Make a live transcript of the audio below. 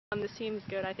This team's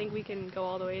good. I think we can go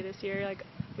all the way this year. Like,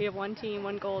 we have one team,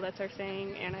 one goal, that's our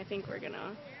saying, and I think we're going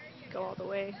to go all the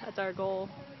way. That's our goal,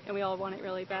 and we all want it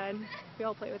really bad. We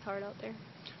all play with heart out there.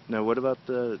 Now, what about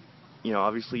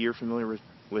obviously you're familiar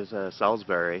with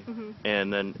Salisbury,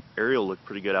 and then Ariel looked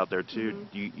pretty good out there too.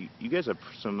 You guys have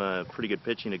some pretty good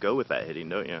pitching to go with that hitting,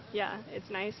 don't you? Yeah, it's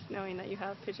nice knowing that you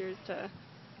have pitchers to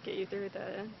get you through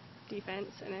the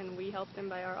defense, and then we help them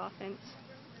by our offense.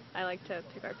 I like to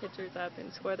pick our pitchers up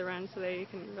and score the runs so they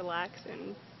can relax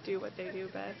and do what they do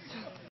best.